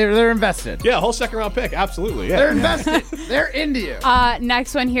you. They're invested. Yeah, whole second-round pick, absolutely. Yeah. They're invested. They're into you.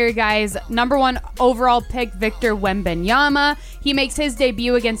 Next one here, guys. Number 1 overall pick, Victor Wembanyama. He makes his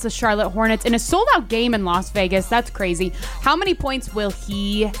debut against the Charlotte Hornets in a sold-out game in Las Vegas. That's crazy. How many points will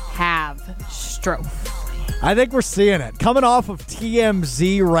he have? Strofe. I think we're seeing it. Coming off of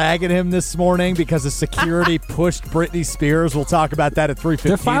TMZ ragging him this morning because the security pushed Britney Spears. We'll talk about that at 3:15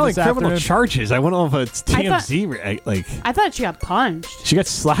 They're filing this criminal afternoon. charges. I don't know if it's TMZ. I thought she got punched. She got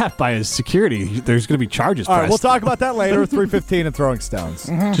slapped by his security. There's going to be charges All right, we'll pressed. talk about that later at 3:15 and throwing stones.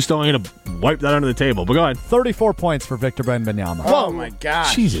 Just don't going to wipe that under the table. But go ahead. 34 points for Victor Wembanyama. Oh my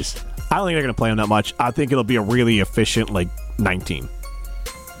gosh. Jesus. I don't think they're going to play him that much. I think it'll be a really efficient, 19.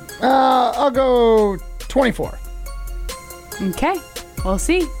 I'll go 24. Okay. We'll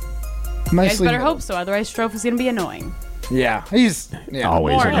see. You guys Nicely better middle. hope so. Otherwise, Strofe is going to be annoying. Yeah, he's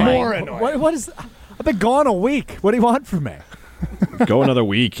Always More annoying. more annoying. What is? I've been gone a week. What do you want from me? Go another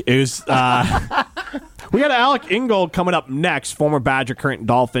week. It was, we got Alec Ingold coming up next, former Badger, current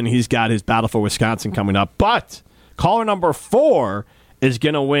Dolphin. He's got his battle for Wisconsin coming up. But caller number 4 is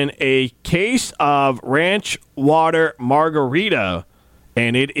going to win a case of Ranch Water Margarita,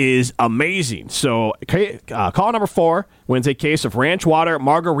 and it is amazing. So caller number 4 wins a case of Ranch Water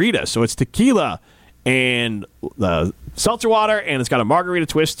Margarita. So it's tequila and the seltzer water, and it's got a margarita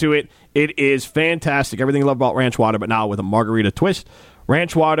twist to it. It is fantastic. Everything you love about Ranch Water, but now with a margarita twist.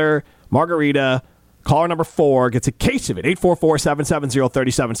 Ranch Water Margarita. Caller number 4 gets a case of it.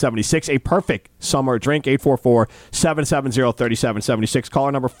 844-770-3776. A perfect summer drink. 844-770-3776.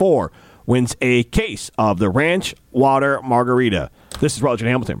 Caller number 4 wins a case of the Ranch Water Margarita. This is Rutledge and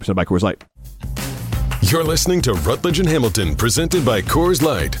Hamilton, presented by Coors Light. You're listening to Rutledge and Hamilton, presented by Coors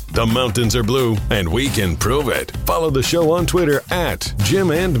Light. The mountains are blue, and we can prove it. Follow the show on Twitter at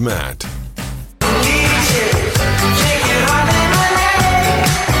Jim and Matt.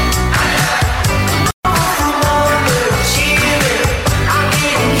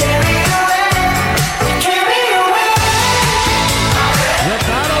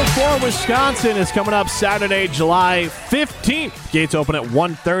 Wisconsin is coming up Saturday, July 15th. Gates open at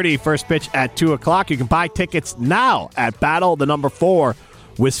 1:30. First pitch at 2 o'clock. You can buy tickets now at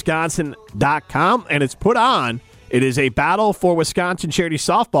battle4wisconsin.com. And it's put on. It is a Battle for Wisconsin charity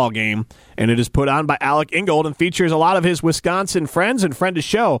softball game. And it is put on by Alec Ingold and features a lot of his Wisconsin friends and friend of the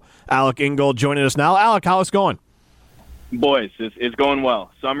show, Alec Ingold, joining us now. Alec, how's it going? Boys, it's going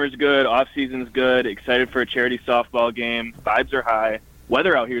well. Summer's good. Off-season's good. Excited for a charity softball game. Vibes are high.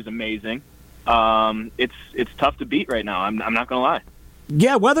 Weather out here is amazing. It's tough to beat right now. I'm not going to lie.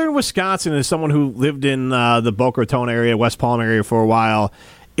 Yeah, weather in Wisconsin, as someone who lived in the Boca Raton area, West Palm area for a while,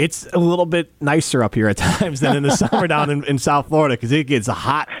 it's a little bit nicer up here at times than in the summer down in South Florida because it gets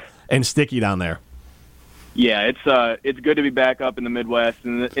hot and sticky down there. Yeah, it's good to be back up in the Midwest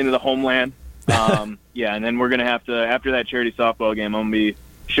and into the homeland. Yeah, and then we're going to have to, after that charity softball game, I'm going to be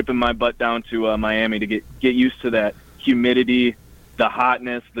shipping my butt down to Miami to get used to that humidity, the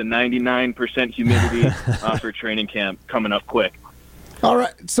hotness, the 99% humidity for training camp coming up quick. All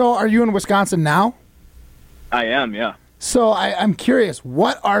right. So are you in Wisconsin now? I am, yeah. So I'm curious,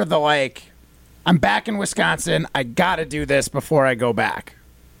 what are I'm back in Wisconsin. I got to do this before I go back.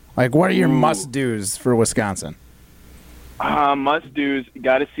 What are your must-dos for Wisconsin? Must-dos,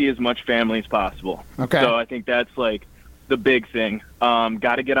 got to see as much family as possible. Okay. So I think that's the big thing.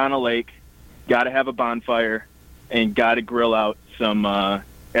 Got to get on a lake, got to have a bonfire, and got to grill out some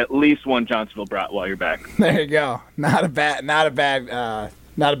at least one Johnsonville brat while you're back. There you go. Not a bad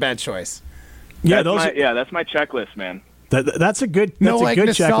choice. Yeah, that's my checklist, man. That's a good. That's No, a good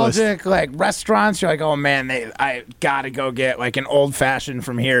nostalgic checklist. restaurants. You're like, oh man, I gotta go get an old fashioned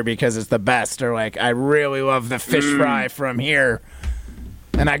from here because it's the best. Or I really love the fish fry from here,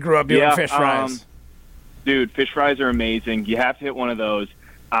 and I grew up doing fish fries. Dude, fish fries are amazing. You have to hit one of those.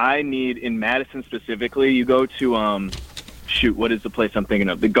 I need, in Madison specifically, you go to, what is the place I'm thinking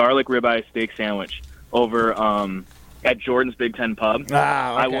of? The garlic ribeye steak sandwich over at Jordan's Big Ten Pub.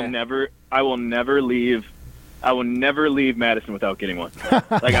 Ah, okay. I will never leave Madison without getting one.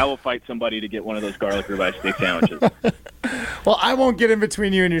 Like, I will fight somebody to get one of those garlic ribeye steak sandwiches. Well, I won't get in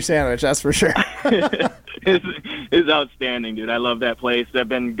between you and your sandwich, that's for sure. It's outstanding, dude. I love that place. I've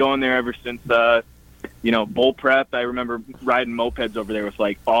been going there ever since, bowl prep. I remember riding mopeds over there with,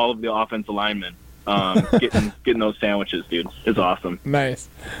 like, all of the offensive linemen. Getting those sandwiches, dude. It's awesome. Nice.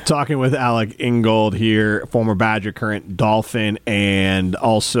 Talking with Alec Ingold here, former Badger, current Dolphin, and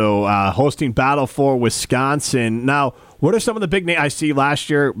also hosting Battle for Wisconsin. Now, what are some of the big names I see last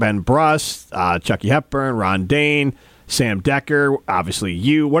year? Ben Brust, Chucky Hepburn, Ron Dane, Sam Decker, obviously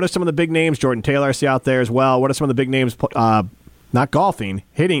you. What are some of the big names? Jordan Taylor I see out there as well. What are some of the big names, not golfing,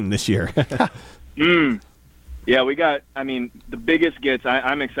 hitting this year? Yeah, we got, the biggest gets,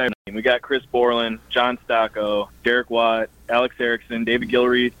 I'm excited. We got Chris Borland, John Stocco, Derek Watt, Alex Erickson, David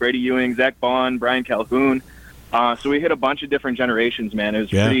Gilreath, Brady Ewing, Zach Bond, Brian Calhoun. So we hit a bunch of different generations, man.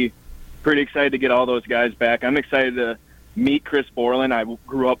 It was pretty excited to get all those guys back. I'm excited to meet Chris Borland. I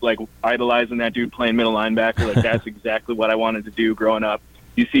grew up, like, idolizing that dude playing middle linebacker. Like, that's exactly what I wanted to do growing up.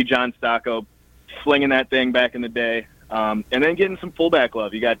 You see John Stocco slinging that thing back in the day. And then getting some fullback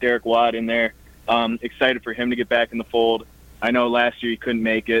love. You got Derek Watt in there. Excited for him to get back in the fold. I know last year he couldn't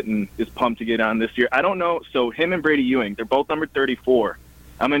make it and is pumped to get on this year. I don't know. So him and Brady Ewing, they're both number 34.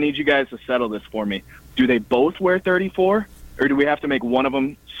 I'm going to need you guys to settle this for me. Do they both wear 34, or do we have to make one of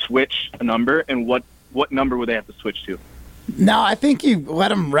them switch a number? And what number would they have to switch to? No, I think you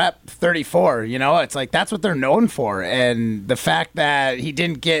let him rep 34. It's like that's what they're known for. And the fact that he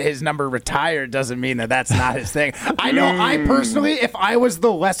didn't get his number retired doesn't mean that that's not his thing. I know I personally, if I was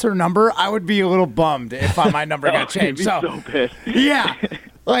the lesser number, I would be a little bummed if my number got changed. So pissed. Yeah.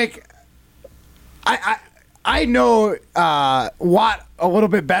 Like, I know Watt a little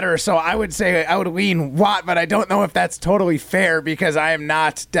bit better, so I would say I would lean Watt, but I don't know if that's totally fair because I am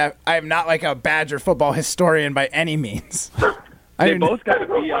not like a Badger football historian by any means. They both got to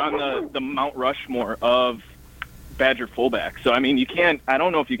be on the Mount Rushmore of Badger fullbacks. So you can't. I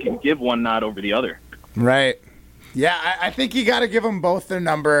don't know if you can give one nod over the other. Right. Yeah, I think you got to give them both their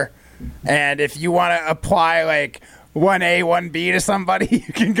number, and if you want to apply like 1A, 1B to somebody,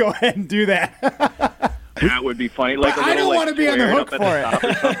 you can go ahead and do that. That would be funny. Like I don't want to be on the hook for it.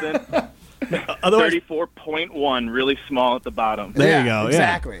 34.1, really small at the bottom. There you go.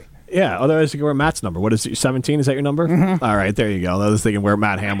 Exactly. Yeah, otherwise you can wear Matt's number. What is it, 17? Is that your number? Mm-hmm. All right, there you go. I was thinking wear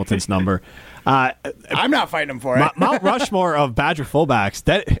Matt Hamilton's number. I'm not fighting him for it. Mount Rushmore of Badger fullbacks.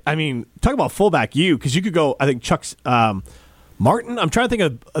 Talk about fullback you, because you could go, I think, Chuck's Martin. I'm trying to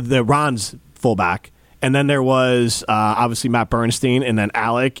think of the Ron's fullback. And then there was obviously Matt Bernstein, and then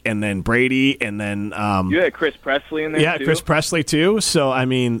Alec, and then Brady, and then you had Chris Presley in there. Yeah, too. Chris Presley too. So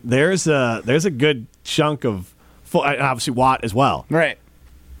there's a good chunk of obviously Watt as well. Right.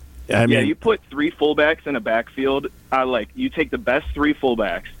 You put three fullbacks in a backfield. You take the best three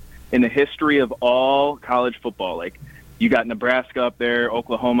fullbacks in the history of all college football. Like, you got Nebraska up there,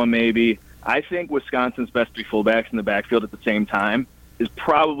 Oklahoma maybe. I think Wisconsin's best three fullbacks in the backfield at the same time is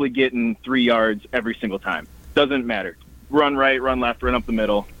probably getting 3 yards every single time. Doesn't matter. Run right, run left, run up the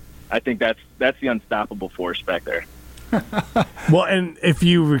middle. I think that's the unstoppable force back there. Well, and if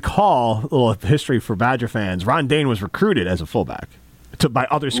you recall a little history for Badger fans, Ron Dane was recruited as a fullback by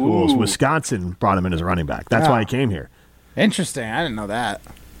other schools. Ooh. Wisconsin brought him in as a running back. That's why he came here. Interesting. I didn't know that.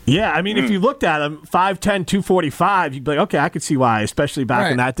 Yeah, if you looked at him, 5'10", 245, you'd be like, okay, I could see why, especially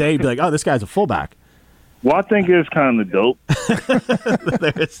back in that day. You'd be like, oh, this guy's a fullback. Well, I think it's kind of dope.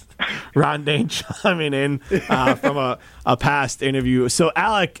 There's Ron Dane chiming in from a past interview. So,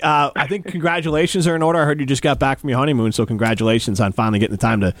 Alec, I think congratulations are in order. I heard you just got back from your honeymoon, so congratulations on finally getting the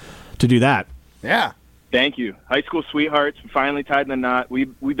time to do that. Yeah. Thank you. High school sweethearts, finally tied the knot.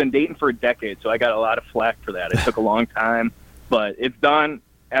 We've been dating for a decade, so I got a lot of flack for that. It took a long time, but it's done.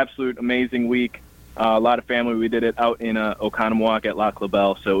 Absolute amazing week. A lot of family. We did it out in Oconomowoc at Lac La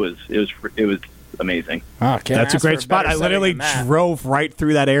Belle, so it was amazing. Oh, that's a great spot. I literally drove right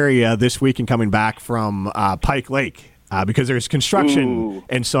through that area this week and coming back from Pike Lake because there's construction. Ooh.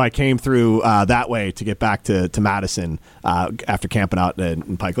 And so I came through that way to get back to Madison after camping out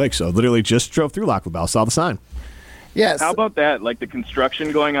in Pike Lake. So literally just drove through Lac La Belle, saw the sign. Yes. How about that? Like the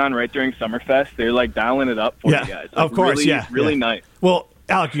construction going on right during Summerfest, they're like dialing it up for you guys. Like, of course, really nice. Well,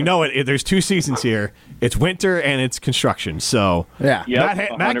 Alec, you know it. There's 2 seasons here. It's winter and it's construction. So yeah,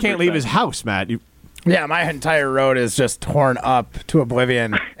 yep, Matt can't leave his house. Matt, Yeah, my entire road is just torn up to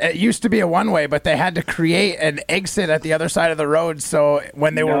oblivion. It used to be a one-way, but they had to create an exit at the other side of the road so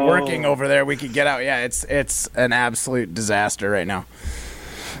when they were working over there, we could get out. Yeah, it's an absolute disaster right now.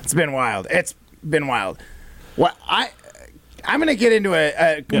 It's been wild. Well, I'm going to get into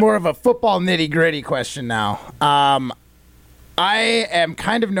a more of a football nitty-gritty question now. I am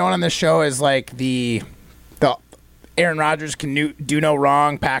kind of known on this show as like the Aaron Rodgers can do no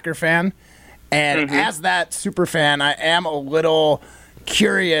wrong Packer fan. And as that super fan, I am a little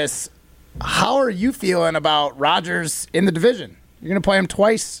curious. How are you feeling about Rodgers in the division? You're going to play him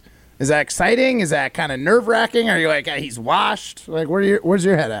twice. Is that exciting? Is that kind of nerve-wracking? Are you like, he's washed? Like, where's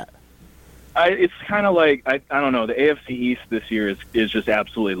your head at? It's kind of like, I don't know, the AFC East this year is just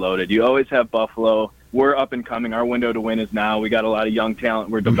absolutely loaded. You always have Buffalo. We're up and coming. Our window to win is now. We got a lot of young talent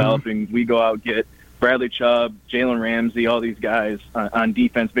we're developing. We go out and get Bradley Chubb, Jalen Ramsey, all these guys on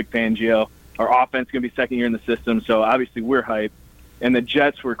defense, Vic Fangio. Our offense is going to be second year in the system, so obviously we're hyped. And the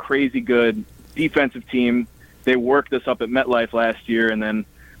Jets were crazy good defensive team. They worked us up at MetLife last year, and then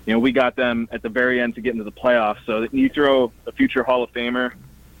we got them at the very end to get into the playoffs. So you throw a future Hall of Famer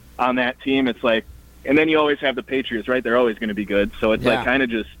on that team, it's like, and then you always have the Patriots, right? They're always going to be good. So it's like kind of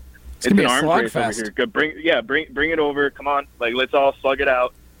just it's an arms race over here. Good, bring it over. Come on, like let's all slug it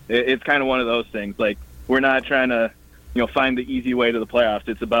out. It's kind of one of those things. Like we're not trying to find the easy way to the playoffs.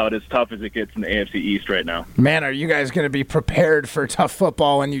 It's about as tough as it gets in the AFC East right now. Man, are you guys going to be prepared for tough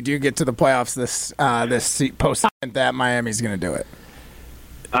football when you do get to the playoffs this post that Miami's going to do it?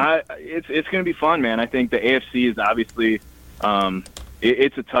 It's going to be fun, man. I think the AFC is obviously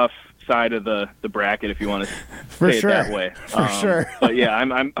it's a tough side of the bracket, if you want to say it that way. For sure. But yeah,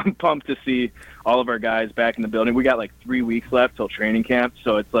 I'm pumped to see all of our guys back in the building. We got like 3 weeks left till training camp,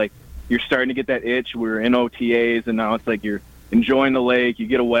 so it's like you're starting to get that itch. We're in OTAs, and now it's like you're enjoying the lake. You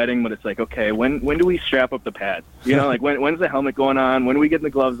get a wedding, but it's like, okay, when do we strap up the pads? Like when's the helmet going on? When are we getting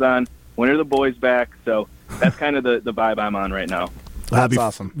the gloves on? When are the boys back? So that's kind of the vibe I'm on right now. That's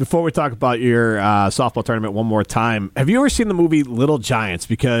awesome. Before we talk about your softball tournament one more time, have you ever seen the movie Little Giants?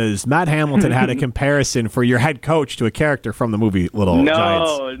 Because Matt Hamilton had a comparison for your head coach to a character from the movie Little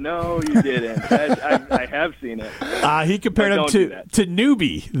Giants. No, you didn't. I have seen it. He compared him to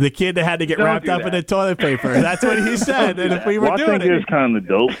Newbie, the kid that had to get wrapped up in the toilet paper. That's what he said. And if we were doing it, it's kind of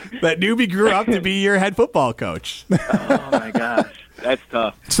dope. That Newbie grew up to be your head football coach. Oh, my gosh. That's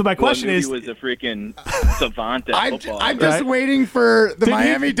tough. So my question is, he was a freaking savant at football. I'm just waiting for the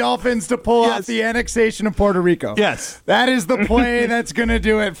Miami Dolphins to pull off the annexation of Puerto Rico. Yes. That is the play that's going to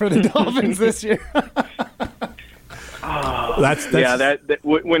do it for the Dolphins this year.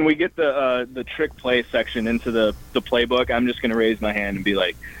 When we get the trick play section into the playbook, I'm just going to raise my hand and be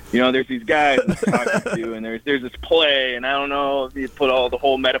like, there's these guys I'm talking to, and there's this play, and I don't know if you put the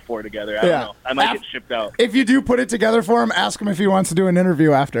whole metaphor together. I don't know. I might get shipped out. If you do put it together for him, ask him if he wants to do an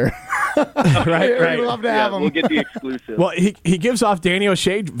interview after. Right. We'd love to have him. We'll get the exclusive. Well, he gives off Danny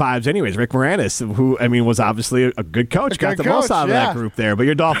O'Shea vibes anyways. Rick Moranis, who, was obviously a good coach, got the most out of that group there. But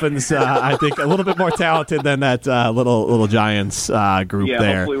your Dolphins, I think, a little bit more talented than that little Giants group there.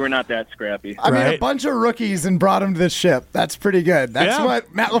 Yeah, hopefully we're not that scrappy. I mean, a bunch of rookies and brought them to this ship. That's pretty good. That's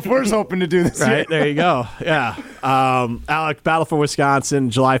what Matt LaFleur's hoping to do this year. Right, there you go. Yeah. Alec, Battle for Wisconsin,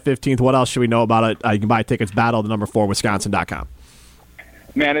 July 15th. What else should we know about it? You can buy tickets, battle4wisconsin.com.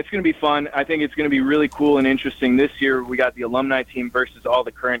 Man, it's going to be fun. I think it's going to be really cool and interesting. This year, we got the alumni team versus all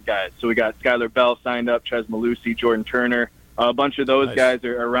the current guys. So we got Skylar Bell signed up, Ches Malusi, Jordan Turner. A bunch of those guys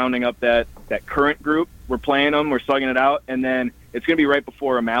are rounding up that current group. We're playing them. We're slugging it out. And then it's going to be right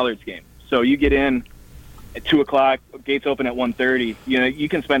before a Mallards game. So you get in at 2 o'clock, gates open at 1:30. You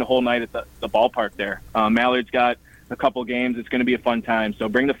can spend a whole night at the ballpark there. Mallard's got a couple games. It's going to be a fun time. So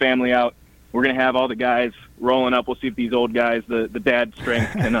bring the family out. We're going to have all the guys rolling up. We'll see if these old guys, the dad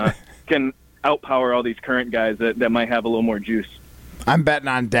strength, can outpower all these current guys that might have a little more juice. I'm betting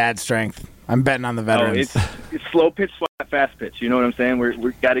on dad strength. I'm betting on the veterans. It's slow pitch, fast pitch. You know what I'm saying?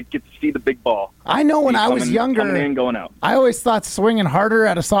 We got to get to see the big ball. I know when I was younger, coming in, going out. I always thought swinging harder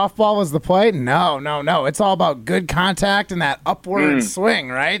at a softball was the play. No. It's all about good contact and that upward swing,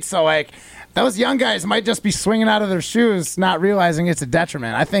 right? So, those young guys might just be swinging out of their shoes, not realizing it's a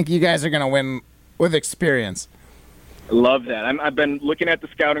detriment. I think you guys are going to win with experience. Love that. I've been looking at the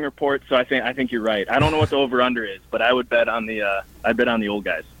scouting report, so I think you're right. I don't know what the over/under is, but I would bet on the old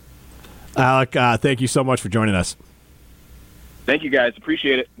guys. Alec, thank you so much for joining us. Thank you, guys.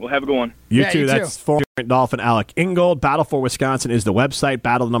 Appreciate it. We'll have a good one. You too. That's former Dolphin Alec Ingold. Battle for Wisconsin is the website,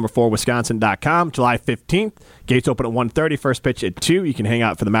 battle4wisconsin.com. July 15th. Gates open at 1:30. First pitch at 2. You can hang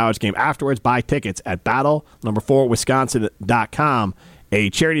out for the Mallards game afterwards. Buy tickets at battle4wisconsin.com. a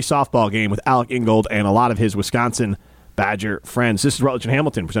charity softball game with Alec Ingold and a lot of his Wisconsin Badger friends. This is Rutledge and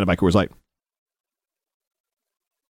Hamilton, presented by Coors Light.